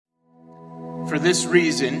For this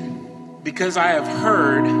reason, because I have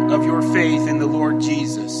heard of your faith in the Lord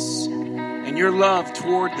Jesus and your love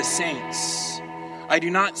toward the saints, I do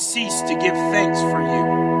not cease to give thanks for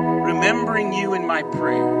you, remembering you in my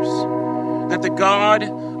prayers, that the God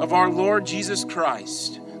of our Lord Jesus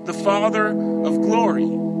Christ, the Father of glory,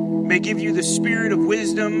 may give you the spirit of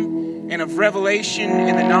wisdom and of revelation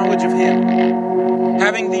in the knowledge of him,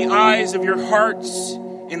 having the eyes of your hearts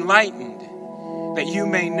enlightened, that you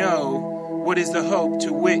may know what is the hope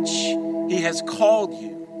to which he has called you,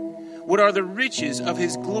 what are the riches of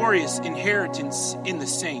his glorious inheritance in the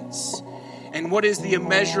saints, and what is the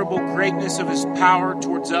immeasurable greatness of his power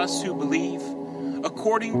towards us who believe,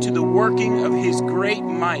 according to the working of his great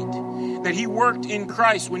might, that he worked in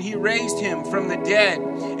Christ when he raised him from the dead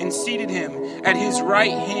and seated him at his right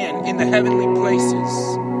hand in the heavenly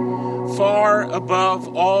places, far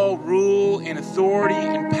above all rule and authority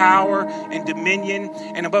and power and dominion,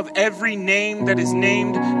 and above every name that is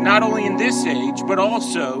named, not only in this age, but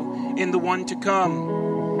also in the one to come.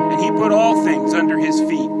 And he put all things under his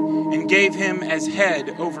feet, and gave him as head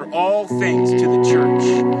over all things to the church,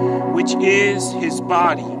 which is his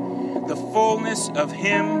body, the fullness of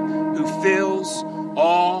him who fills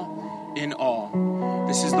all in all.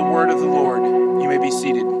 This is the word of the Lord. You may be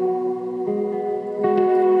seated.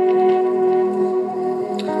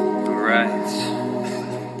 All right.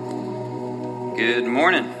 Good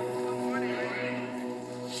morning.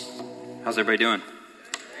 How's everybody doing?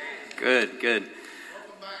 Good.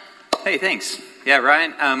 Hey, thanks. Yeah,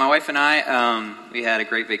 Ryan, my wife and I, we had a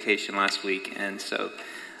great vacation last week, and so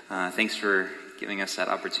thanks for giving us that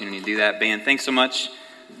opportunity to do that. Band, thanks so much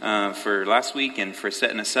for last week and for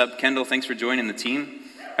setting us up. Kendall, thanks for joining the team.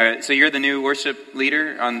 All right, so you're the new worship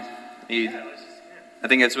leader I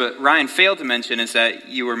think that's what Ryan failed to mention, is that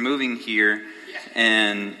you were moving here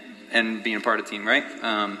and being a part of the team, right?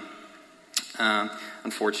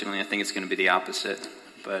 Unfortunately, I think it's going to be the opposite,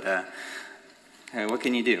 but hey, what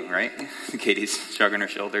can you do, right? Katie's shrugging her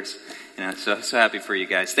shoulders. So happy for you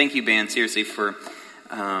guys. Thank you, band, seriously, for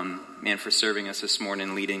serving us this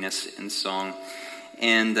morning, leading us in song.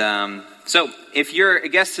 And so if you're a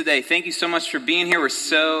guest today, thank you so much for being here. We're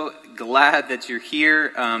so glad that you're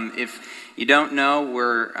here. If you don't know,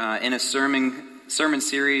 we're in a sermon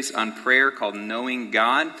series on prayer called Knowing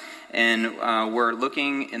God. And we're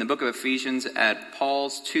looking in the book of Ephesians at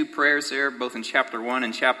Paul's two prayers there, both in chapter 1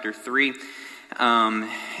 and chapter 3.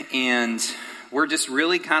 And we're just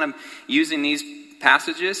really kind of using these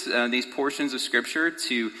passages, these portions of Scripture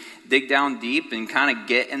to dig down deep and kind of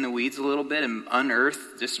get in the weeds a little bit and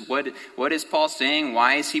unearth just what is Paul saying,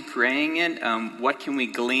 why is he praying it, what can we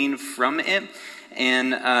glean from it.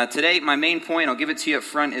 And today, my main point, I'll give it to you up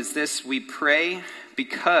front, is this: we pray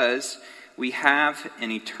because we have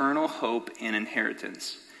an eternal hope and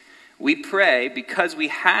inheritance. We pray because we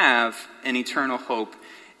have an eternal hope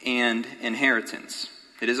and inheritance.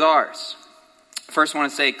 It is ours. First, I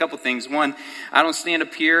want to say a couple things. One, I don't stand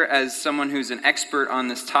up here as someone who's an expert on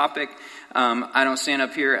this topic. I don't stand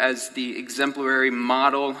up here as the exemplary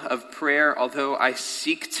model of prayer, although I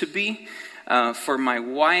seek to be for my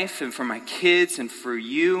wife and for my kids and for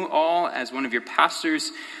you all as one of your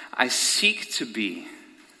pastors. I seek to be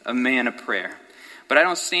a man of prayer. But I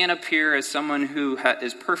don't stand up here as someone who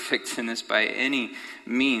is perfect in this by any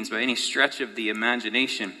means, by any stretch of the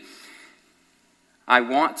imagination. I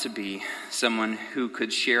want to be someone who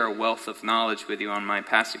could share a wealth of knowledge with you on my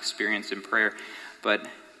past experience in prayer, but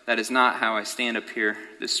that is not how I stand up here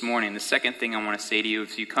this morning. The second thing I want to say to you,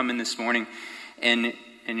 if you come in this morning and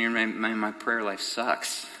you're, my prayer life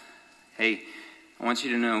sucks, hey, I want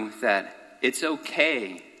you to know that it's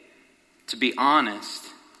okay to be honest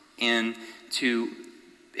and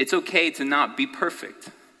it's okay to not be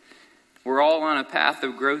perfect. We're all on a path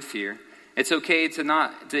of growth here. It's okay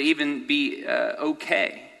to even be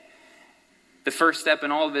okay. The first step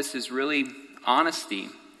in all of this is really honesty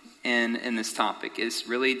in this topic. It's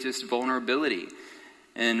really just vulnerability.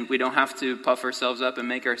 And we don't have to puff ourselves up and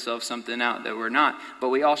make ourselves something out that we're not. But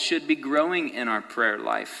we all should be growing in our prayer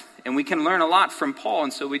life. And we can learn a lot from Paul.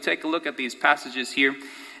 And so we take a look at these passages here.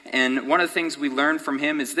 And one of the things we learn from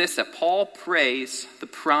him is this, that Paul prays the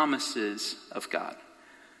promises of God.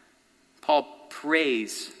 Paul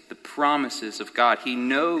prays the promises of God. He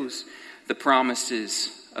knows the promises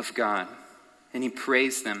of God, and he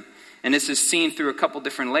prays them. And this is seen through a couple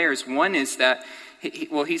different layers. One is that,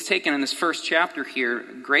 he's taken in this first chapter here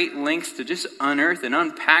great lengths to just unearth and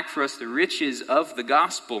unpack for us the riches of the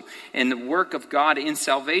gospel and the work of God in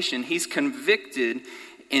salvation. He's convicted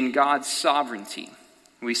in God's sovereignty.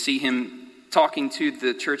 We see him talking to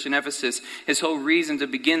the church in Ephesus. His whole reason to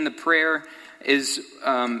begin the prayer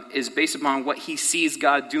is based upon what he sees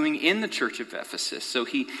God doing in the church of Ephesus. So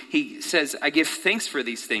he says, I give thanks for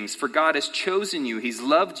these things, for God has chosen you, he's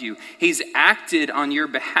loved you, he's acted on your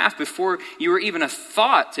behalf before you were even a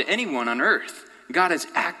thought to anyone on earth. God has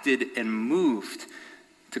acted and moved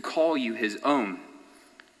to call you his own.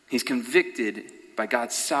 He's convicted by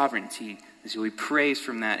God's sovereignty, so he prays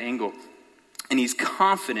from that angle. And he's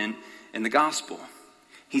confident in the gospel.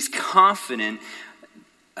 He's confident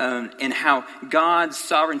in how God's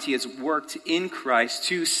sovereignty has worked in Christ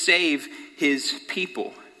to save his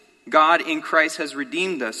people. God in Christ has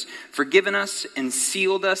redeemed us, forgiven us, and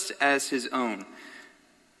sealed us as his own.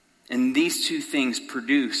 And these two things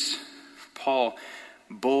produce, Paul,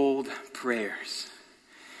 bold prayers.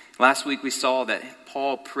 Last week we saw that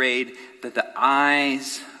Paul prayed that the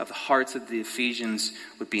eyes of the hearts of the Ephesians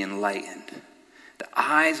would be enlightened. The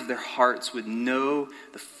eyes of their hearts would know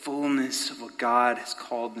the fullness of what God has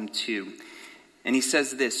called them to. And he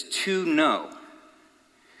says this, to know,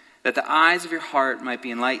 that the eyes of your heart might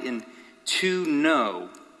be enlightened, to know.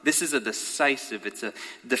 This is a decisive, it's a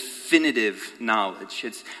definitive knowledge.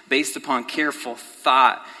 It's based upon careful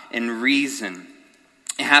thought and reason.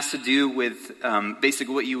 It has to do with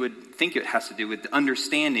basically what you would think it has to do with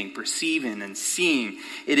understanding, perceiving, and seeing.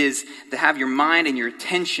 It is to have your mind and your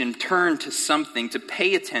attention turned to something, to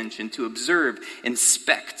pay attention, to observe,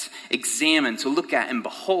 inspect, examine, to look at and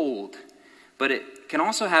behold. But it can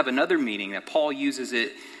also have another meaning that Paul uses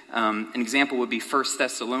it. An example would be 1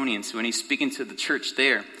 Thessalonians. When he's speaking to the church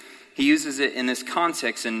there, he uses it in this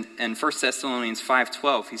context in 1 Thessalonians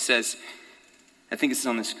 5:12. He says, I think it's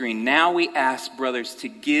on the screen. Now we ask brothers to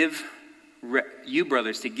give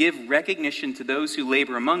recognition to those who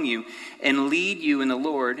labor among you and lead you in the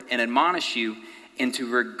Lord and admonish you, and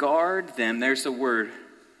to regard them. There's the word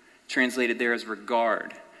translated there as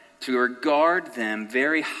regard. To regard them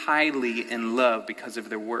very highly in love because of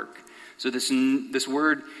their work. So this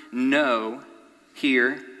word know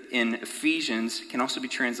here in Ephesians can also be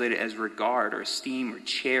translated as regard or esteem or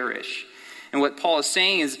cherish. And what Paul is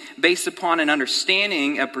saying is based upon an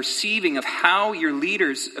understanding, a perceiving of how your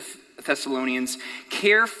leaders, Thessalonians,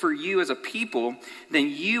 care for you as a people, then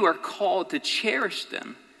you are called to cherish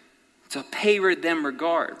them, to pay them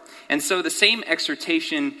regard. And so the same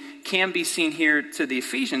exhortation can be seen here to the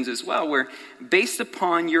Ephesians as well, where based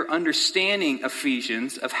upon your understanding,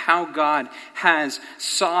 Ephesians, of how God has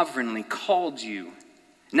sovereignly called you,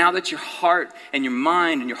 now that your heart and your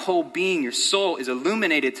mind and your whole being, your soul is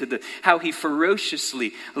illuminated to how he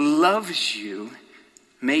ferociously loves you,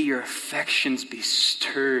 may your affections be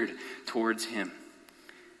stirred towards him.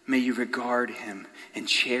 May you regard him and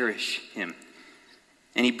cherish him.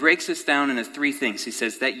 And he breaks this down into three things. He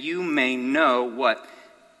says that you may know what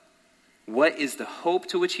is the hope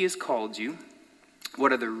to which he has called you,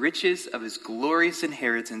 what are the riches of his glorious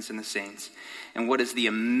inheritance in the saints, and what is the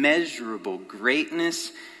immeasurable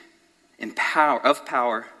greatness and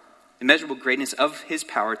immeasurable greatness of his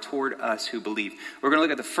power toward us who believe. We're going to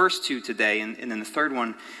look at the first two today, and then the third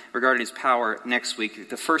one regarding his power next week.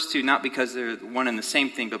 The first two, not because they're one and the same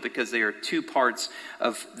thing, but because they are two parts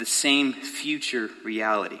of the same future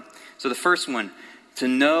reality. So the first one, to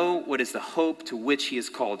know what is the hope to which he has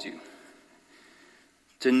called you.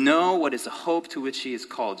 To know what is the hope to which he has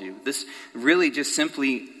called you. This really just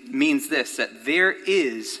simply means this, that there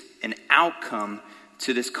is an outcome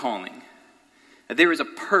to this calling. That there is a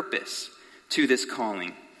purpose to this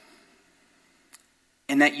calling.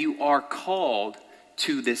 And that you are called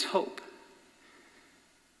to this hope.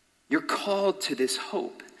 You're called to this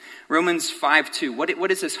hope. Romans 5:2.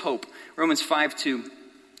 What is this hope? Romans 5:2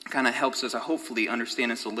 kind of helps us hopefully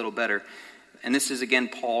understand this a little better. And this is again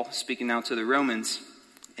Paul speaking now to the Romans.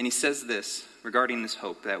 And he says this regarding this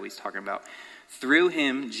hope that he's talking about. Through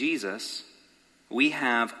him, Jesus, we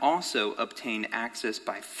have also obtained access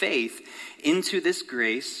by faith into this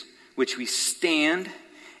grace which we stand,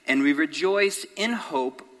 and we rejoice in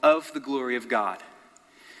hope of the glory of God.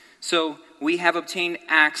 So we have obtained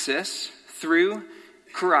access through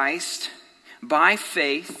Christ by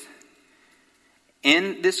faith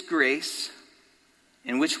in this grace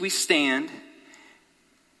in which we stand.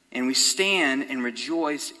 And we stand and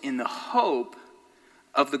rejoice in the hope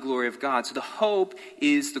of the glory of God. So the hope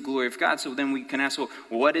is the glory of God. So then we can ask, well,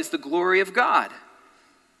 what is the glory of God?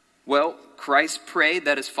 Well, Christ prayed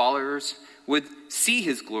that his followers would see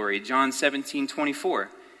his glory. John 17:24.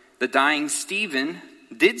 The dying Stephen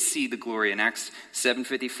did see the glory in Acts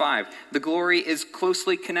 7:55. The glory is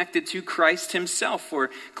closely connected to Christ himself. For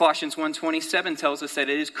Colossians 1:27 tells us that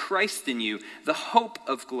it is Christ in you, the hope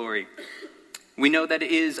of glory. We know that it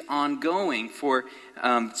is ongoing. For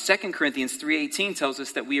 2 Corinthians 3:18 tells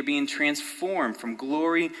us that we are being transformed from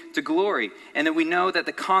glory to glory. And that we know that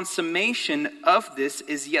the consummation of this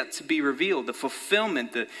is yet to be revealed. The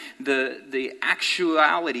fulfillment, the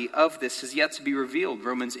actuality of this is yet to be revealed.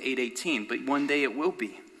 Romans 8:18. But one day it will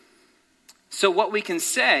be. So what we can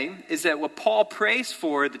say is that what Paul prays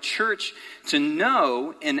for the church to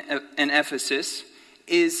know in Ephesus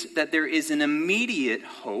is that there is an immediate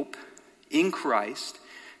hope in Christ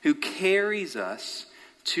who carries us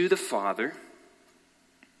to the Father,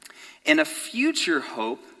 and a future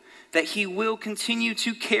hope that he will continue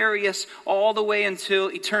to carry us all the way until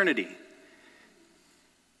eternity,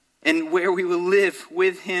 and where we will live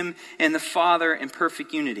with him and the Father in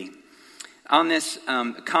perfect unity. On this,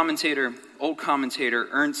 old commentator,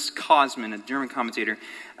 Ernst Kosman, a German commentator,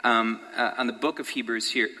 on the book of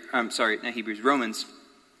Romans,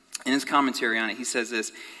 in his commentary on it, he says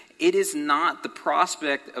this: it is not the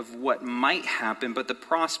prospect of what might happen, but the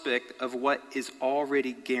prospect of what is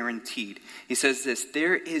already guaranteed. He says this: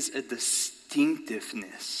 there is a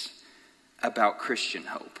distinctiveness about Christian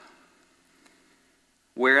hope.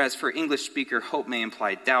 Whereas for English speaker, hope may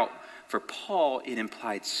imply doubt, for Paul, it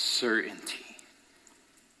implied certainty.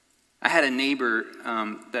 I had a neighbor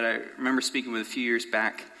that I remember speaking with a few years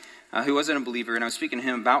back who wasn't a believer, and I was speaking to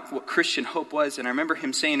him about what Christian hope was, and I remember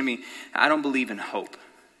him saying to me, I don't believe in hope.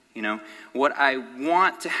 You know, what I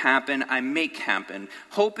want to happen, I make happen.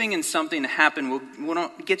 Hoping in something to happen will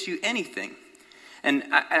not get you anything. And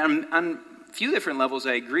on a few different levels,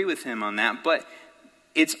 I agree with him on that, but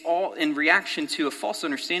it's all in reaction to a false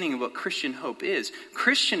understanding of what Christian hope is.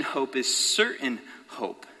 Christian hope is certain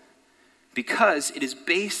hope because it is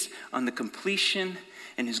based on the completion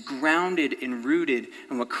and is grounded and rooted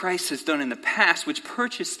in what Christ has done in the past, which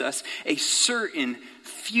purchased us a certain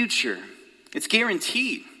future. It's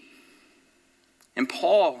guaranteed. And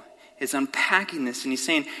Paul is unpacking this, and he's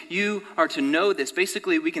saying, you are to know this.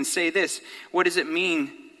 Basically, we can say this: what does it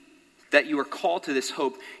mean that you are called to this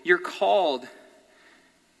hope? You're called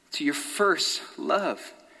to your first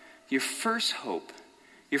love, your first hope,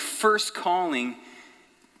 your first calling,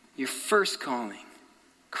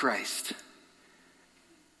 Christ.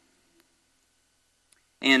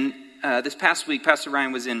 And this past week, Pastor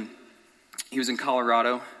Ryan was in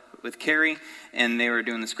Colorado with Carrie, and they were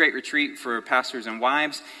doing this great retreat for pastors and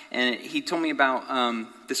wives, and he told me about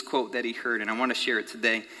this quote that he heard, and I want to share it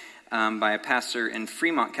today, by a pastor in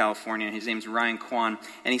Fremont, California. His name's Ryan Kwan,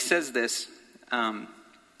 and he says this,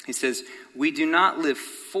 he says, we do not live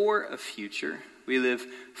for a future, we live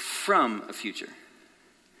from a future.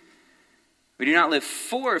 We do not live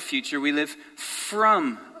for a future, we live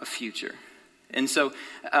from a future. And so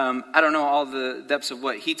I don't know all the depths of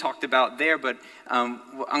what he talked about there, but I'm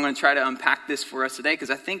going to try to unpack this for us today because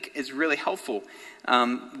I think it's really helpful.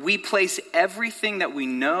 We place everything that we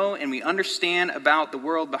know and we understand about the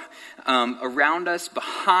world around us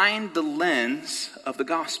behind the lens of the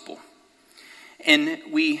gospel. And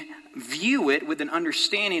we view it with an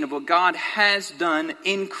understanding of what God has done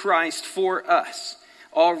in Christ for us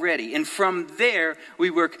already. And from there, we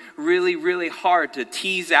work really, really hard to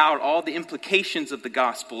tease out all the implications of the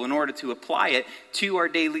gospel in order to apply it to our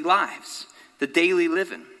daily lives, the daily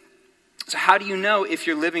living. So how do you know if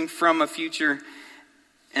you're living from a future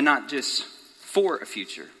and not just for a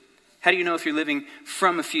future? How do you know if you're living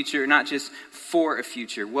from a future and not just for a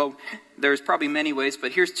future? Well, there's probably many ways,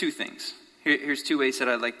 but here's two things. Here's two ways that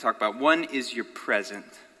I'd like to talk about. One is your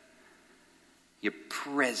present. You're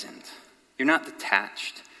present. You're not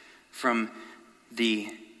detached from the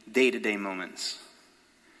day-to-day moments,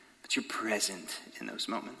 but you're present in those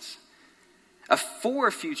moments. A for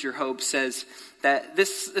future hope says that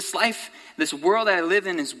this life, this world that I live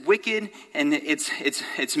in is wicked and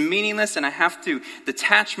it's meaningless, and I have to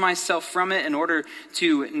detach myself from it in order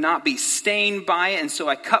to not be stained by it. And so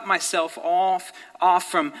I cut myself off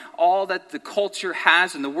from all that the culture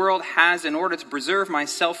has and the world has in order to preserve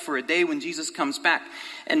myself for a day when Jesus comes back.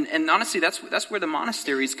 And honestly, that's where the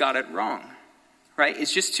monasteries got it wrong. Right?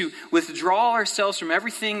 It's just to withdraw ourselves from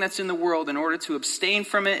everything that's in the world in order to abstain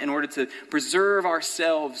from it, in order to preserve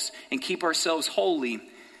ourselves and keep ourselves holy.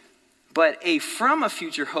 But a from a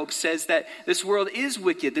future hope says that this world is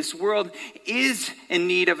wicked. This world is in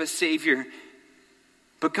need of a Savior.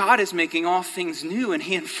 But God is making all things new, and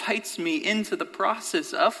He invites me into the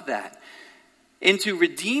process of that. Into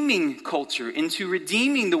redeeming culture, into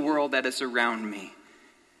redeeming the world that is around me.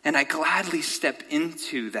 And I gladly step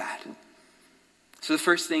into that. So the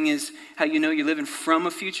first thing is how you know you're living from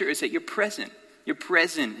a future is that you're present. You're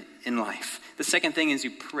present in life. The second thing is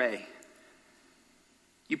you pray.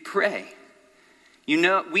 You pray.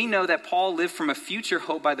 We know that Paul lived from a future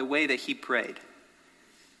hope by the way that he prayed.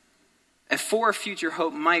 And for a future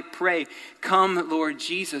hope might pray, "Come, Lord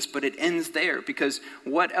Jesus," but it ends there, because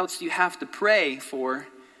what else do you have to pray for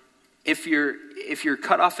if you're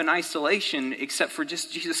cut off in isolation, except for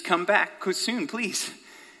just, "Jesus, come back soon, please"?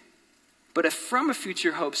 But if from a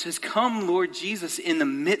future hope says, "Come, Lord Jesus," in the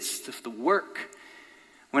midst of the work,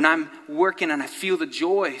 when I'm working and I feel the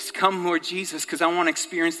joys, "Come, Lord Jesus, because I want to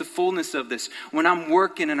experience the fullness of this." When I'm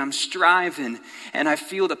working and I'm striving and I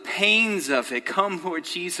feel the pains of it, "Come, Lord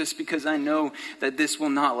Jesus, because I know that this will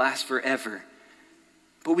not last forever."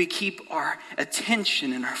 But we keep our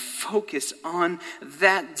attention and our focus on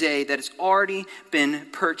that day that has already been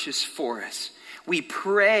purchased for us. We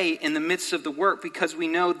pray in the midst of the work because we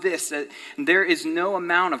know this, that there is no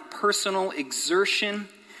amount of personal exertion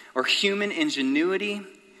or human ingenuity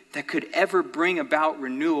that could ever bring about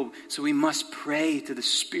renewal. So we must pray to the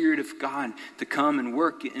Spirit of God to come and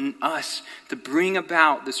work in us, to bring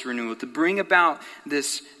about this renewal, to bring about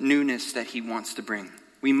this newness that he wants to bring.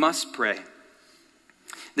 We must pray.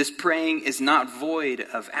 This praying is not void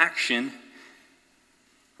of action,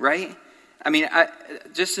 right? I mean,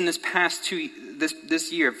 just in this past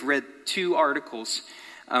this year, I've read 2 articles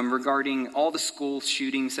regarding all the school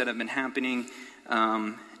shootings that have been happening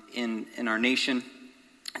in our nation.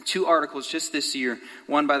 2 articles just this year,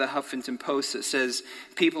 one by the Huffington Post that says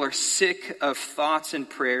people are sick of thoughts and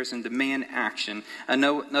prayers and demand action.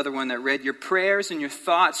 Another one that read, "Your prayers and your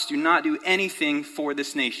thoughts do not do anything for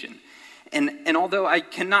this nation." And although I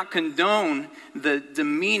cannot condone the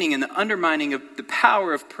demeaning and the undermining of the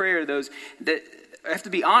power of prayer, I have to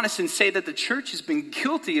be honest and say that the church has been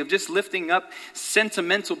guilty of just lifting up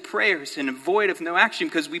sentimental prayers and void of no action,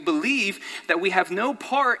 because we believe that we have no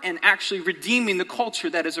part in actually redeeming the culture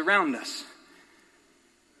that is around us.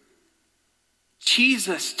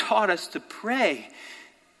 Jesus taught us to pray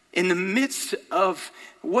in the midst of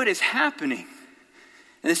what is happening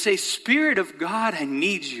and to say, "Spirit of God, I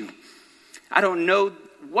need you. I don't know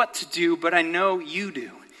what to do, but I know you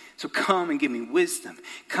do. So come and give me wisdom.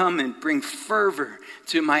 Come and bring fervor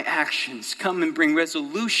to my actions. Come and bring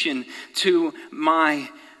resolution to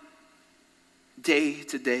my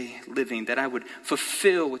day-to-day living, that I would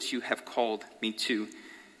fulfill what you have called me to."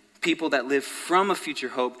 People that live from a future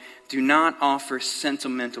hope do not offer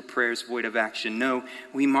sentimental prayers void of action. No,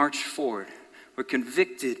 we march forward. We're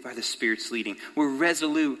convicted by the Spirit's leading. We're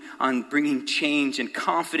resolute on bringing change and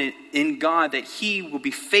confident in God that he will be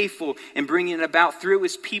faithful in bringing it about through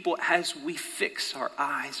his people as we fix our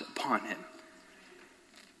eyes upon him.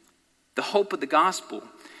 The hope of the gospel,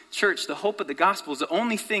 church, the hope of the gospel is the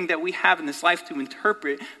only thing that we have in this life to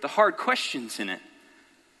interpret the hard questions in it.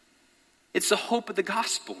 It's the hope of the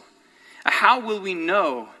gospel. How will we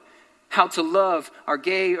know how to love our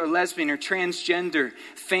gay or lesbian or transgender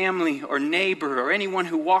family or neighbor or anyone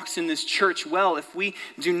who walks in this church well if we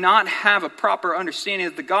do not have a proper understanding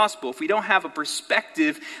of the gospel, if we don't have a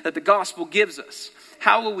perspective that the gospel gives us?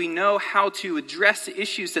 How will we know how to address the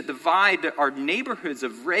issues that divide our neighborhoods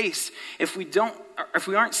of race if we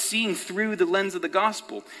aren't seeing through the lens of the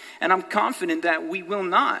gospel? And I'm confident that we will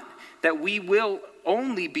not, that we will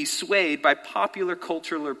only be swayed by popular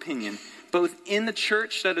cultural opinion, both in the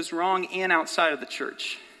church that is wrong and outside of the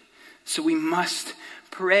church. So we must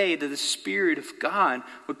pray that the Spirit of God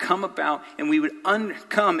would come about and we would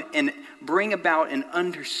come and bring about an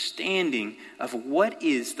understanding of what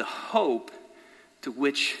is the hope to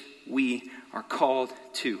which we are called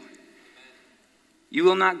to. You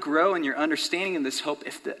will not grow in your understanding of this hope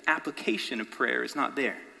if the application of prayer is not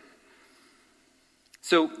there.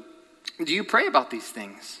 So, do you pray about these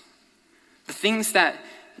things? The things that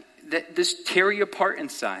just tear you apart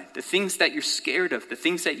inside, the things that you're scared of, the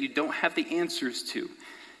things that you don't have the answers to.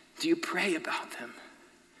 Do you pray about them?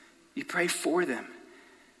 You pray for them.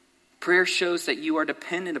 Prayer shows that you are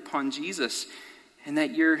dependent upon Jesus and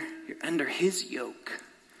that you're under his yoke,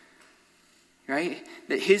 right?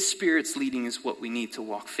 That his Spirit's leading is what we need to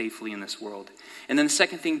walk faithfully in this world. And then the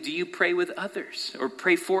second thing, do you pray with others or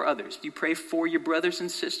pray for others? Do you pray for your brothers and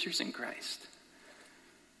sisters in Christ?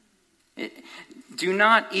 Do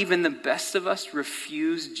not even the best of us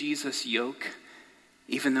refuse Jesus' yoke,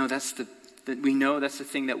 even though we know that's the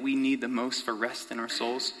thing that we need the most for rest in our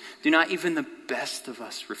souls. Do not even the best of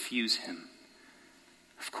us refuse him.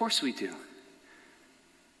 Of course we do.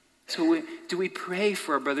 So do we pray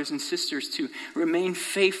for our brothers and sisters to remain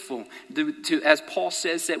faithful, to, as Paul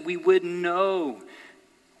says, that we would know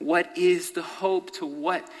what is the hope to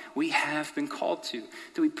what we have been called to?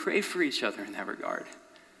 Do we pray for each other in that regard?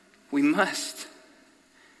 We must.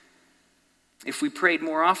 If we prayed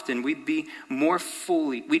more often, we'd more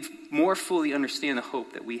fully understand the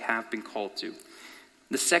hope that we have been called to.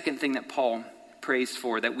 The second thing that Paul prays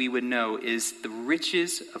for that we would know is the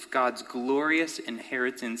riches of God's glorious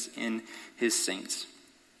inheritance in his saints.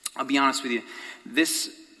 I'll be honest with you, this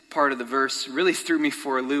part of the verse really threw me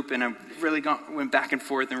for a loop, and I really went back and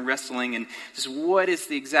forth and wrestling, and just what is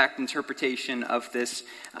the exact interpretation of this?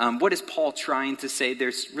 What is Paul trying to say?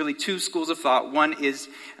 There's really two schools of thought. One is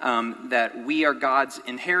that we are God's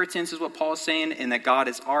inheritance, is what Paul is saying, and that God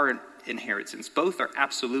is our inheritance. Both are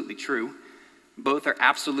absolutely true. Both are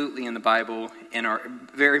absolutely in the Bible and are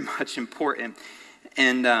very much important.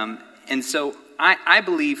 And so I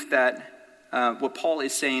believe that what Paul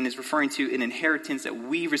is saying is referring to an inheritance that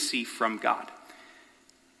we receive from God.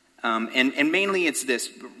 And mainly it's this.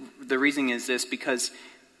 The reason is this because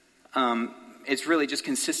it's really just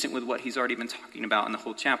consistent with what he's already been talking about in the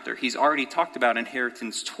whole chapter. He's already talked about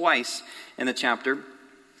inheritance twice in the chapter.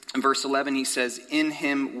 In verse 11 he says, "In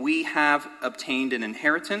him we have obtained an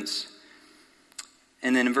inheritance."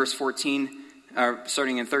 And then in verse 14,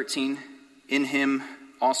 starting in 13, "In him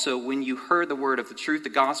also, when you heard the word of the truth, the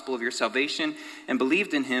gospel of your salvation, and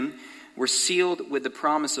believed in him, were sealed with the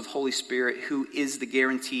promise of Holy Spirit, who is the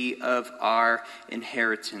guarantee of our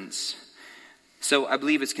inheritance." So I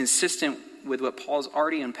believe it's consistent with what Paul's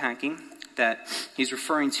already unpacking, that he's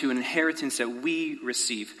referring to an inheritance that we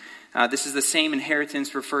receive. This is the same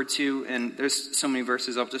inheritance referred to, and there's so many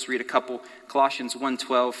verses, I'll just read a couple. Colossians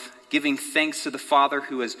 1:12, "Giving thanks to the Father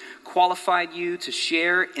who has qualified you to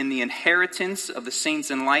share in the inheritance of the saints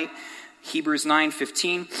in light." Hebrews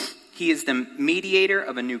 9:15, "He is the mediator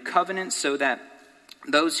of a new covenant so that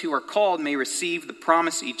those who are called may receive the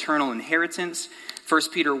promised eternal inheritance."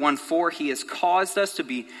 1 Peter 1:4, "He has caused us to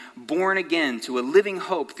be born again to a living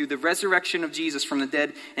hope through the resurrection of Jesus from the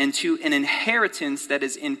dead, and to an inheritance that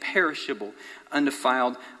is imperishable,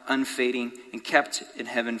 undefiled, unfading, and kept in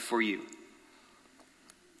heaven for you."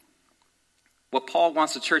 What Paul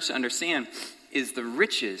wants the church to understand is the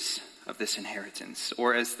riches of this inheritance,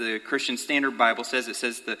 or as the Christian Standard Bible says, it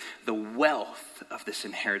says the wealth of this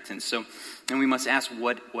inheritance. So then we must ask,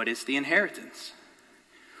 what is the inheritance?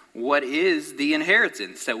 What is the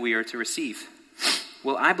inheritance that we are to receive?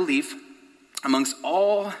 Well, I believe amongst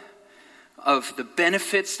all of the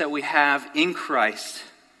benefits that we have in Christ,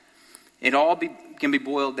 it all can be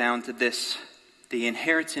boiled down to this: the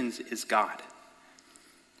inheritance is God.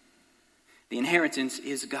 The inheritance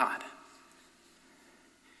is God.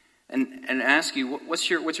 And I ask you, what's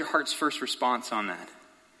your heart's first response on that?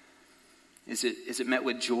 Is it met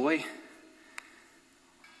with joy?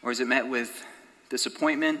 Or is it met with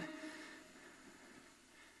disappointment?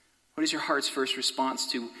 What is your heart's first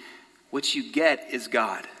response to what you get is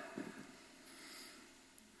God?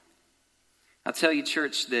 I'll tell you,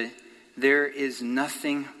 church, that there is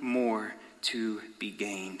nothing more to be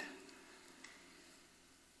gained.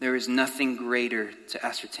 There is nothing greater to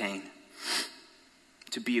ascertain,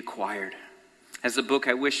 to be acquired. As the book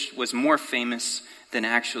I wish was more famous than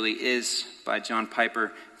actually is by John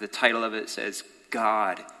Piper, the title of it says,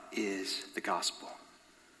 "God is the gospel."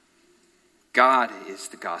 God is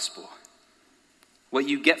the gospel. What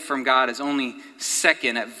you get from God is only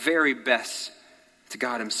second at very best to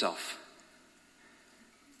God himself.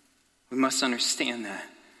 We must understand that.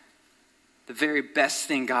 The very best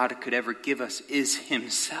thing God could ever give us is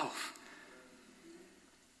himself.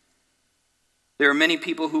 There are many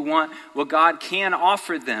people who want what God can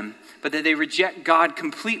offer them, but that they reject God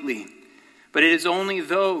completely. But it is only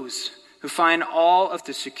those who find all of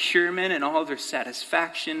the securement and all of their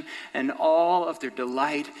satisfaction and all of their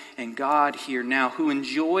delight in God here now, who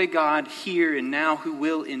enjoy God here and now, who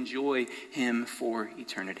will enjoy him for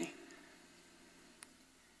eternity.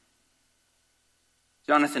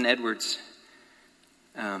 Jonathan Edwards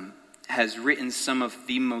has written some of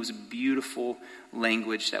the most beautiful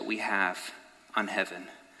language that we have on heaven.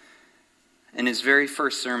 In his very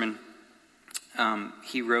first sermon,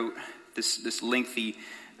 he wrote this lengthy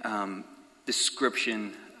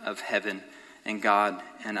description of heaven and God.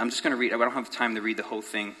 And I'm just going to read, I don't have time to read the whole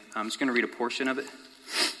thing. I'm just going to read a portion of it.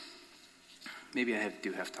 Maybe I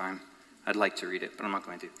do have time. I'd like to read it, but I'm not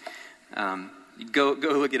going to. Go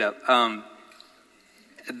look it up.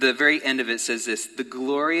 The very end of it says this: "The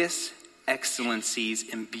glorious excellencies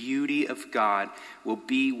and beauty of God will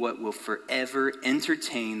be what will forever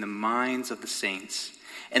entertain the minds of the saints,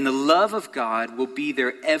 and the love of God will be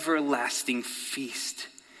their everlasting feast.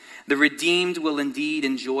 The redeemed will indeed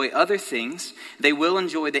enjoy other things. They will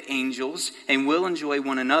enjoy the angels and will enjoy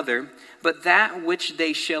one another, but that which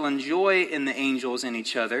they shall enjoy in the angels and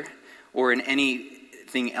each other, or in any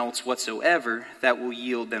anything else whatsoever that will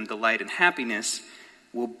yield them delight and happiness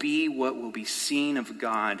will be what will be seen of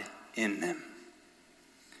God in them.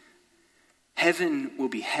 Heaven will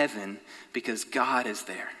be heaven because God is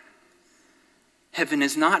there. Heaven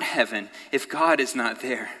is not heaven if God is not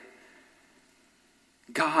there.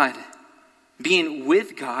 God, being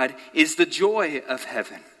with God, is the joy of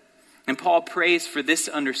heaven. And Paul prays for this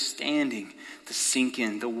understanding to sink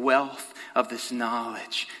in, the wealth of this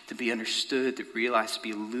knowledge to be understood, to realize, to be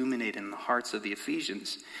illuminated in the hearts of the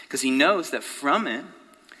Ephesians. Because he knows that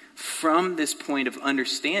from this point of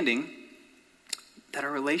understanding, that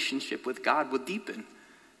our relationship with God will deepen.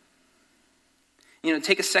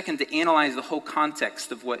 Take a second to analyze the whole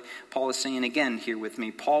context of what Paul is saying again here with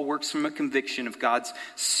me. Paul works from a conviction of God's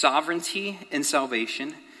sovereignty in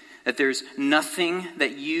salvation, that there's nothing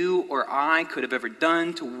that you or I could have ever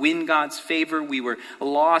done to win God's favor. We were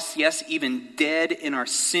lost, yes, even dead in our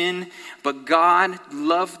sin, but God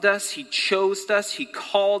loved us, he chose us, he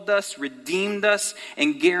called us, redeemed us,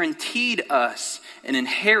 and guaranteed us an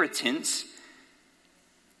inheritance,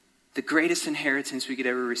 the greatest inheritance we could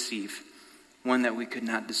ever receive. One that we could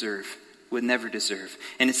not deserve, would never deserve.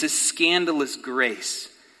 And it's this scandalous grace,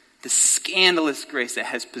 the scandalous grace that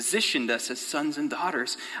has positioned us as sons and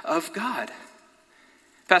daughters of God.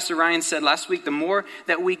 Pastor Ryan said last week, the more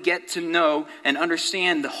that we get to know and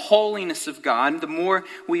understand the holiness of God, the more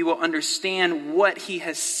we will understand what he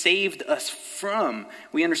has saved us from.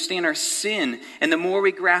 We understand our sin, and the more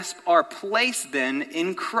we grasp our place then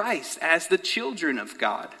in Christ as the children of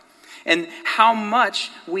God. And how much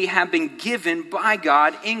we have been given by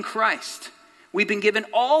God in Christ. We've been given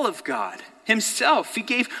all of God himself. He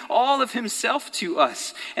gave all of himself to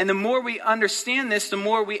us. And the more we understand this, the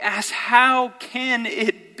more we ask, how can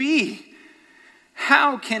it be?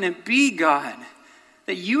 How can it be, God,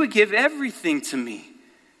 that you would give everything to me?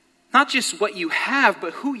 Not just what you have,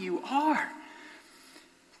 but who you are.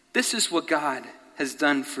 This is what God has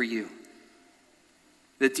done for you.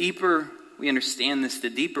 The deeper we understand this, the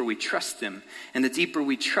deeper we trust him. And the deeper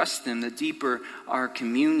we trust him, the deeper our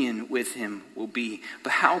communion with him will be.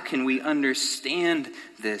 But how can we understand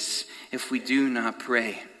this if we do not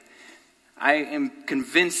pray? I am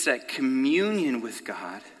convinced that communion with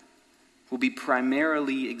God will be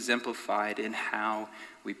primarily exemplified in how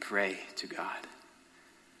we pray to God.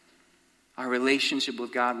 Our relationship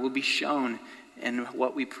with God will be shown in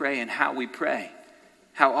what we pray and how we pray,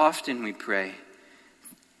 how often we pray.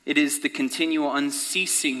 It is the continual,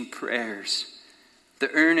 unceasing prayers, the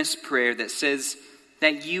earnest prayer that says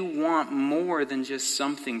that you want more than just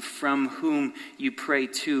something from whom you pray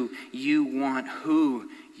to. You want who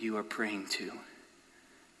you are praying to.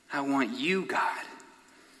 I want you, God.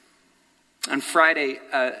 On Friday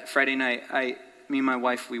night, me and my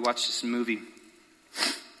wife, we watched this movie,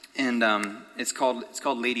 and it's called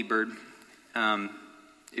Lady Bird.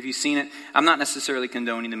 If you've seen it, I'm not necessarily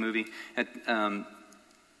condoning the movie.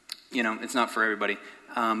 It's not for everybody.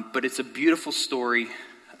 But it's a beautiful story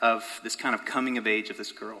of this kind of coming of age of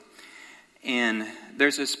this girl. And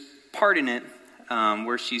there's this part in it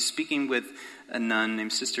where she's speaking with a nun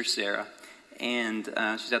named Sister Sarah. And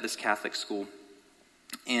she's at this Catholic school.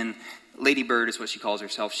 And Lady Bird is what she calls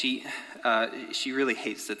herself. She really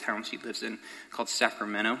hates the town she lives in, called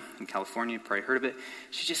Sacramento in California. You've probably heard of it.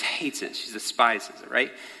 She just hates it. She despises it,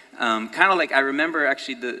 right? Kind of like I remember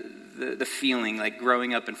actually the feeling like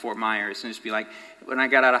growing up in Fort Myers and just be like, when I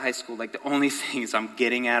got out of high school, like the only thing is I'm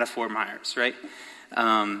getting out of Fort Myers, right?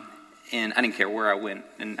 And I didn't care where I went.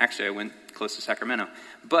 And actually I went close to Sacramento.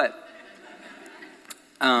 But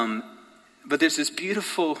there's this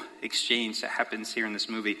beautiful exchange that happens here in this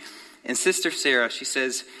movie. And Sister Sarah, she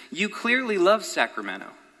says, "You clearly love Sacramento."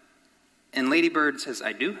 And Lady Bird says,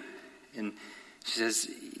 "I do." And she says,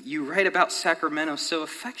 "You write about Sacramento so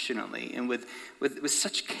affectionately and with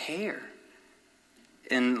such care."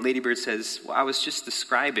 And Lady Bird says, "Well, I was just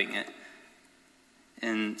describing it."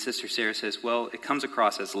 And Sister Sarah says, "Well, it comes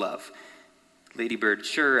across as love." Lady Bird,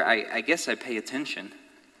 "Sure, I guess I pay attention."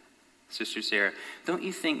 Sister Sarah, "Don't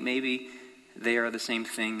you think maybe they are the same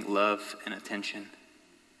thing, love and attention?"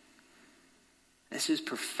 This is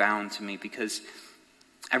profound to me because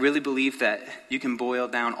I really believe that you can boil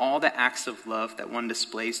down all the acts of love that one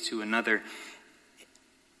displays to another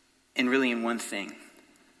and really in one thing: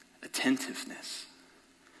 attentiveness.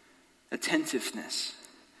 Attentiveness.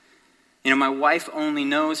 My wife only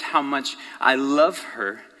knows how much I love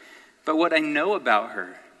her, but what I know about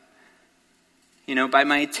her, by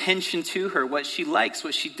my attention to her, what she likes,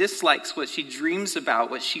 what she dislikes, what she dreams about,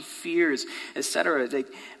 what she fears, etc.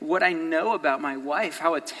 Like what I know about my wife,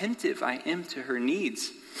 how attentive I am to her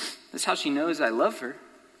needs. That's how she knows I love her.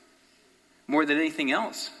 more than anything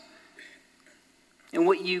else. And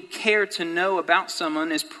what you care to know about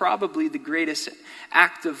someone is probably the greatest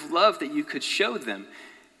act of love that you could show them.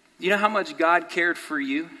 Do you know how much God cared for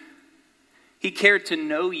you? He cared to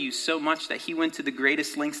know you so much that he went to the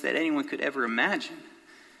greatest lengths that anyone could ever imagine.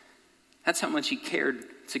 That's how much he cared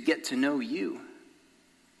to get to know you.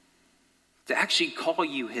 To actually call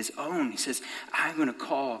you his own. He says, I'm going to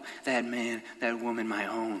call that man, that woman my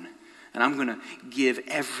own. And I'm going to give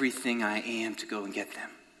everything I am to go and get them.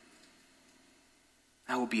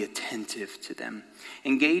 I will be attentive to them.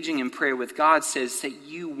 Engaging in prayer with God says that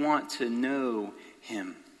you want to know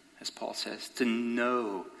him, as Paul says, to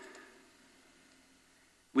know.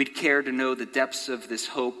 We'd care to know the depths of this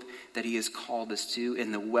hope that he has called us to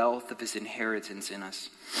and the wealth of his inheritance in us.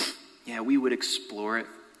 Yeah, we would explore it.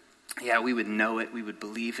 Yeah, we would know it, we would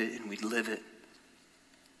believe it, and we'd live it.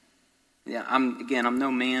 Yeah, I'm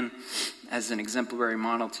no man as an exemplary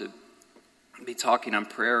model to be talking on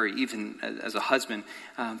prayer or even as a husband.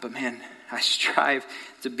 But man, I strive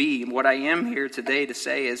to be. What I am here today to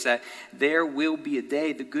say is that there will be a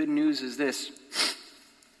day. The good news is this,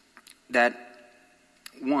 that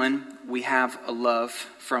one, we have a love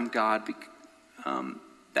from God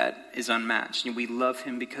that is unmatched. And we love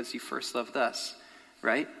him because he first loved us,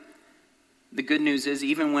 right? The good news is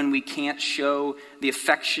even when we can't show the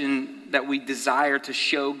affection that we desire to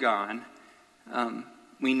show God,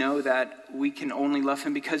 we know that we can only love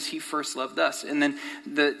him because he first loved us. And then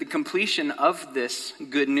the completion of this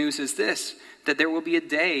good news is this, that there will be a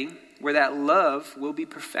day where that love will be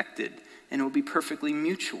perfected and it will be perfectly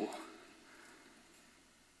mutual.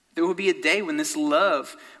 There will be a day when this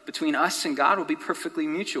love between us and God will be perfectly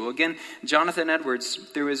mutual. Again, Jonathan Edwards,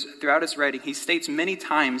 throughout his writing, he states many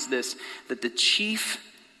times this, that the chief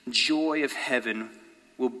joy of heaven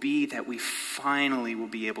will be that we finally will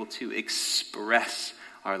be able to express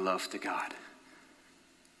our love to God.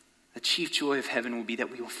 The chief joy of heaven will be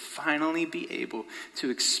that we will finally be able to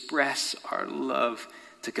express our love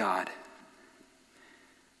to God.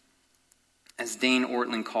 As Dane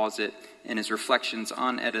Ortland calls it in his reflections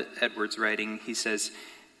on Edwards' writing, he says,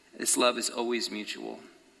 this love is always mutual.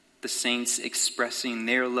 The saints expressing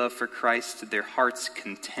their love for Christ to their heart's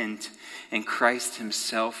content, and Christ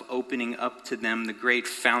himself opening up to them the great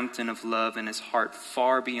fountain of love in his heart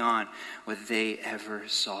far beyond what they ever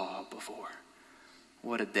saw before.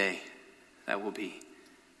 What a day that will be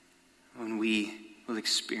when we will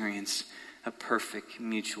experience a perfect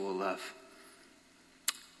mutual love.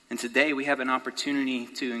 And today we have an opportunity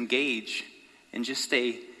to engage in just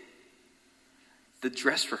the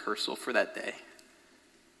dress rehearsal for that day.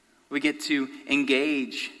 We get to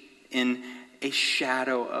engage in a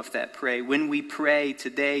shadow of that prayer. When we pray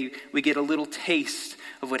today, we get a little taste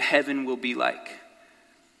of what heaven will be like,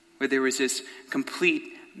 where there is this complete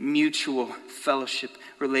mutual fellowship,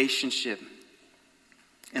 relationship,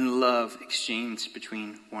 and love exchanged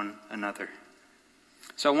between one another.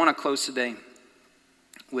 So I want to close today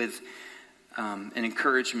with an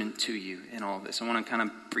encouragement to you in all of this. I want to kind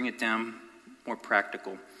of bring it down more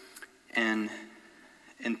practical and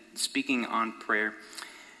speaking on prayer.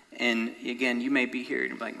 And again, you may be here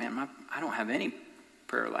and you're like, man, I don't have any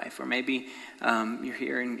prayer life. Or maybe you're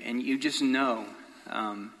here and you just know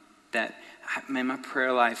that, man, my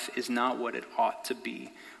prayer life is not what it ought to be.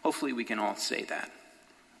 Hopefully we can all say that.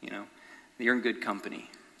 You know, you're in good company.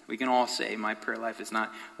 We can all say my prayer life is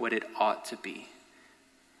not what it ought to be.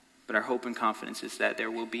 But our hope and confidence is that there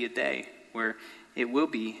will be a day where it will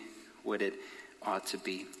be what it ought to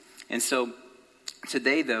be. And so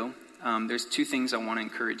today, though, there's two things I want to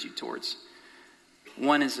encourage you towards.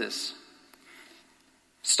 One is this.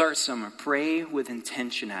 Start somewhere. Pray with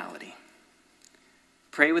intentionality.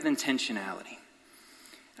 Pray with intentionality.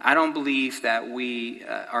 I don't believe that we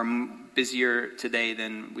are busier today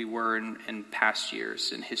than we were in past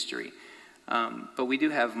years in history. But we do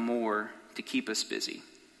have more to keep us busy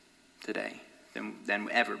today than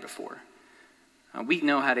ever before. We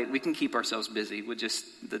know we can keep ourselves busy with just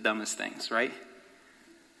the dumbest things, right?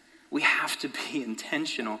 We have to be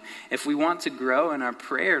intentional. If we want to grow in our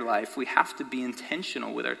prayer life, we have to be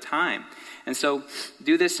intentional with our time. And so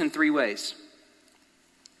do this in 3 ways.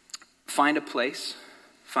 Find a place,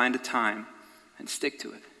 find a time, and stick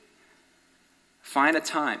to it. Find a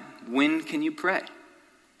time. When can you pray?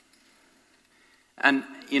 And,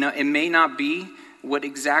 it may not be what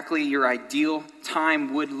exactly your ideal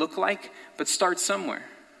time would look like, but start somewhere.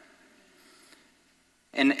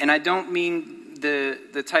 And I don't mean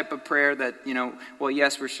the type of prayer that,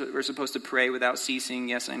 yes, we're supposed to pray without ceasing.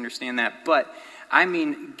 Yes, I understand that. But I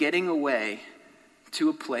mean getting away to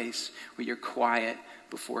a place where you're quiet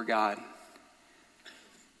before God.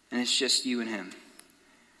 and it's just you and him?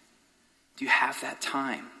 Do you have that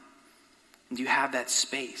time? And do you have that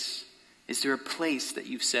space? Is there a place that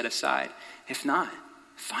you've set aside? If not,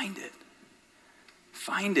 find it.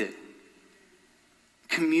 Find it.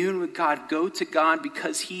 Commune with God. Go to God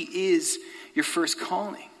because he is your first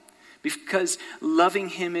calling. Because loving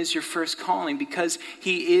him is your first calling. Because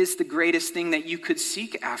he is the greatest thing that you could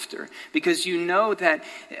seek after. Because you know that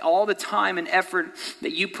all the time and effort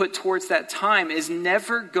that you put towards that time is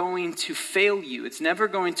never going to fail you. It's never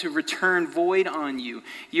going to return void on you.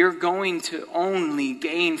 You're going to only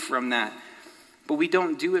gain from that. But we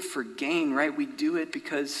don't do it for gain, right? We do it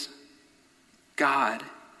because God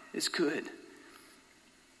is good.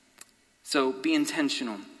 So be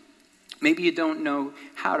intentional. Maybe you don't know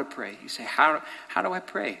how to pray. You say, how do I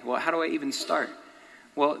pray? Well, how do I even start?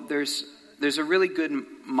 Well, there's a really good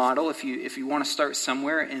model if you want to start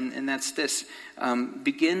somewhere, and that's this.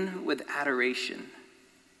 Begin with adoration.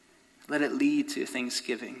 Let it lead to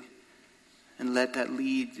thanksgiving. And let that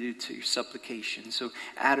lead you to your supplication. So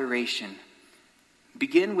adoration.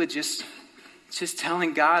 Begin with just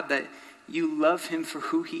telling God that you love him for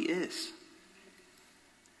who he is.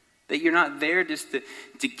 That you're not there just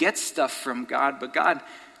to get stuff from God, but God,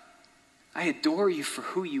 I adore you for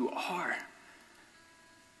who you are.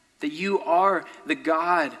 That you are the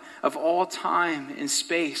God of all time and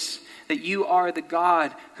space. That you are the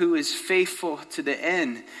God who is faithful to the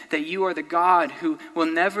end. That you are the God who will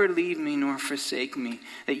never leave me nor forsake me.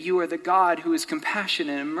 That you are the God who is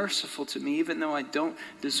compassionate and merciful to me even though I don't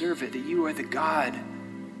deserve it. That you are the God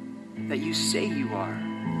that you say you are.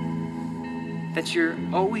 That you're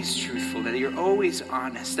always truthful, that you're always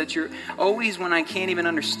honest, that you're always, when I can't even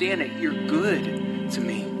understand it, you're good to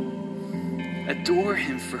me. Adore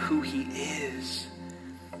him for who he is.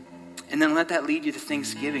 And then let that lead you to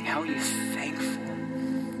thanksgiving. How are you thankful?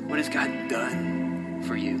 What has God done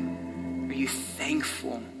for you? Are you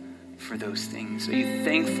thankful for those things? Are you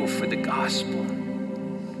thankful for the gospel?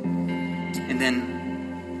 And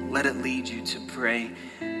then let it lead you to pray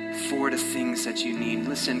for the things that you need.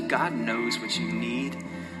 Listen, God knows what you need.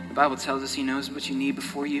 The Bible tells us he knows what you need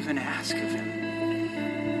before you even ask of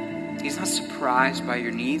him. He's not surprised by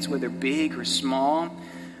your needs, whether big or small,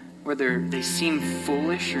 whether they seem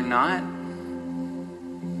foolish or not.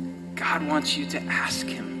 God wants you to ask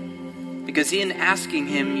him. Because in asking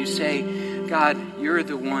him, you say, God, you're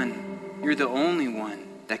the one, you're the only one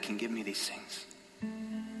that can give me these things.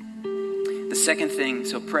 The second thing,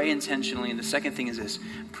 so pray intentionally, and the second thing is this: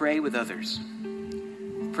 pray with others.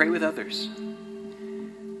 Pray with others.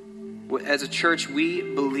 As a church, we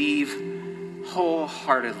believe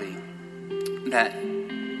wholeheartedly that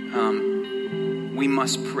we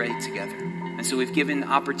must pray together. And so we've given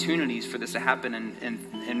opportunities for this to happen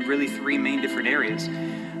in really three main different areas.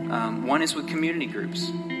 One is with community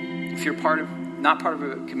groups. If you're not part of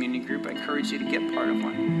a community group, I encourage you to get part of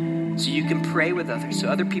one. So you can pray with others, so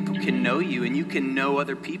other people can know you, and you can know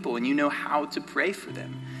other people, and you know how to pray for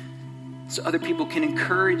them. So other people can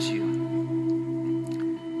encourage you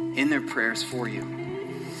in their prayers for you.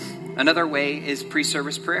 Another way is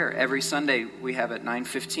pre-service prayer. Every Sunday we have at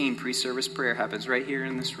 9:15, pre-service prayer happens right here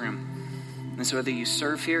in this room. And so whether you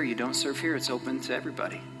serve here or you don't serve here, it's open to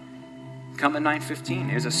everybody. Come at 9:15.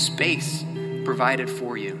 There's a space provided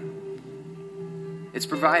for you. It's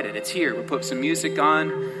provided. It's here. We put some music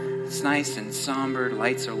on. It's nice and somber.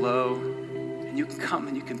 Lights are low. And you can come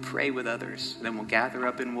and you can pray with others. Then we'll gather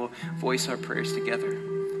up and we'll voice our prayers together.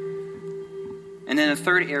 And then a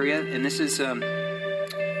third area, and this is,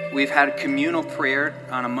 we've had communal prayer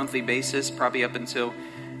on a monthly basis, probably up until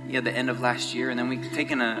the end of last year. And then we've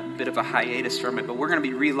taken a bit of a hiatus from it. But we're going to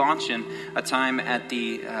be relaunching a time at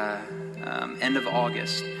the end of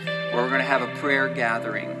August where we're going to have a prayer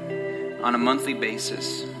gathering on a monthly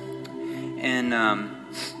basis.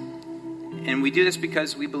 And we do this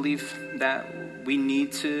because we believe that we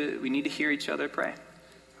need to hear each other pray.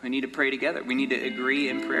 We need to pray together. We need to agree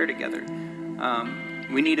in prayer together.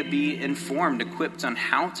 We need to be informed, equipped on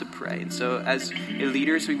how to pray. And so as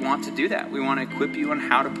leaders, we want to do that. We want to equip you on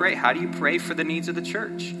how to pray. How do you pray for the needs of the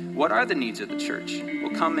church? What are the needs of the church?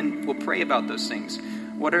 We'll come and we'll pray about those things.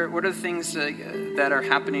 What are the things that are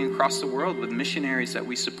happening across the world with missionaries that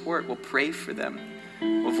we support? We'll pray for them.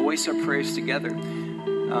 We'll voice our prayers together.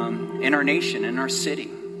 In our nation, in our city.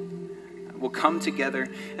 We'll come together,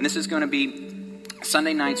 and this is going to be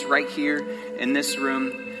Sunday nights right here in this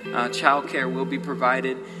room. Childcare will be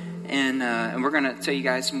provided, and we're going to tell you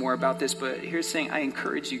guys more about this, but here's the thing: I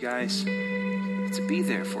encourage you guys to be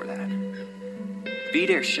there for that. Be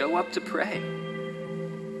there, show up to pray.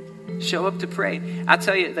 Show up to pray. I'll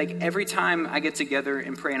tell you, like every time I get together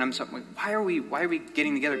and pray, and I'm like, why are we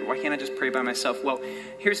getting together? Why can't I just pray by myself? Well,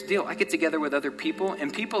 here's the deal. I get together with other people,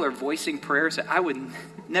 and people are voicing prayers that I would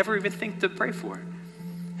never even think to pray for.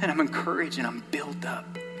 And I'm encouraged and I'm built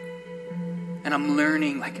up. And I'm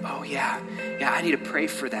learning like, oh yeah, I need to pray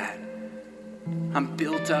for that. I'm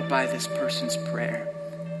built up by this person's prayer.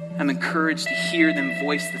 I'm encouraged to hear them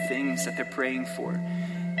voice the things that they're praying for.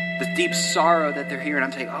 The deep sorrow that they're hearing,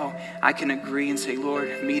 I'm saying, oh, I can agree and say,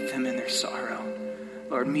 Lord, meet them in their sorrow.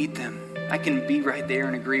 Lord, meet them. I can be right there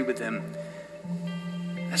and agree with them.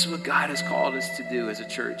 That's what God has called us to do as a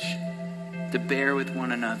church, to bear with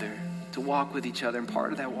one another, to walk with each other. And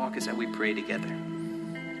part of that walk is that we pray together.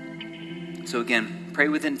 So again, pray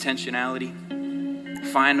with intentionality.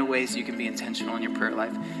 Find the ways you can be intentional in your prayer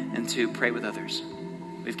life. And to pray with others.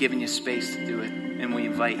 We've given you space to do it, and we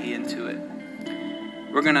invite you into it.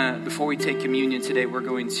 We're gonna, before we take communion today, we're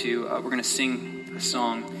gonna sing a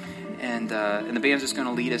song, and the band's just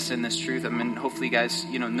gonna lead us in this truth. I mean, hopefully you guys,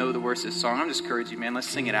 know the words of this song. I'm just encouraging you, man. Let's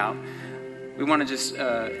sing it out. We want to just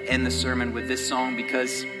end the sermon with this song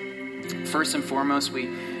because, first and foremost,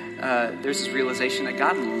 there's this realization that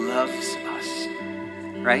God loves us,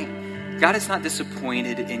 right? God is not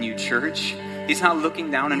disappointed in you, church. He's not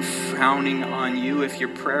looking down and frowning on you if your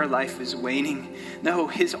prayer life is waning. No,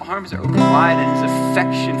 his arms are open wide and his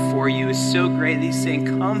affection for you is so great that he's saying,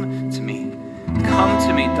 come to me,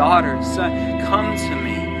 daughter, son, come to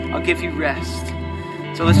me. I'll give you rest.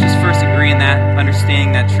 So let's just first agree in that,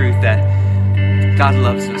 understanding that truth that God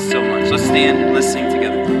loves us so much. Let's stand and let's sing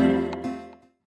together.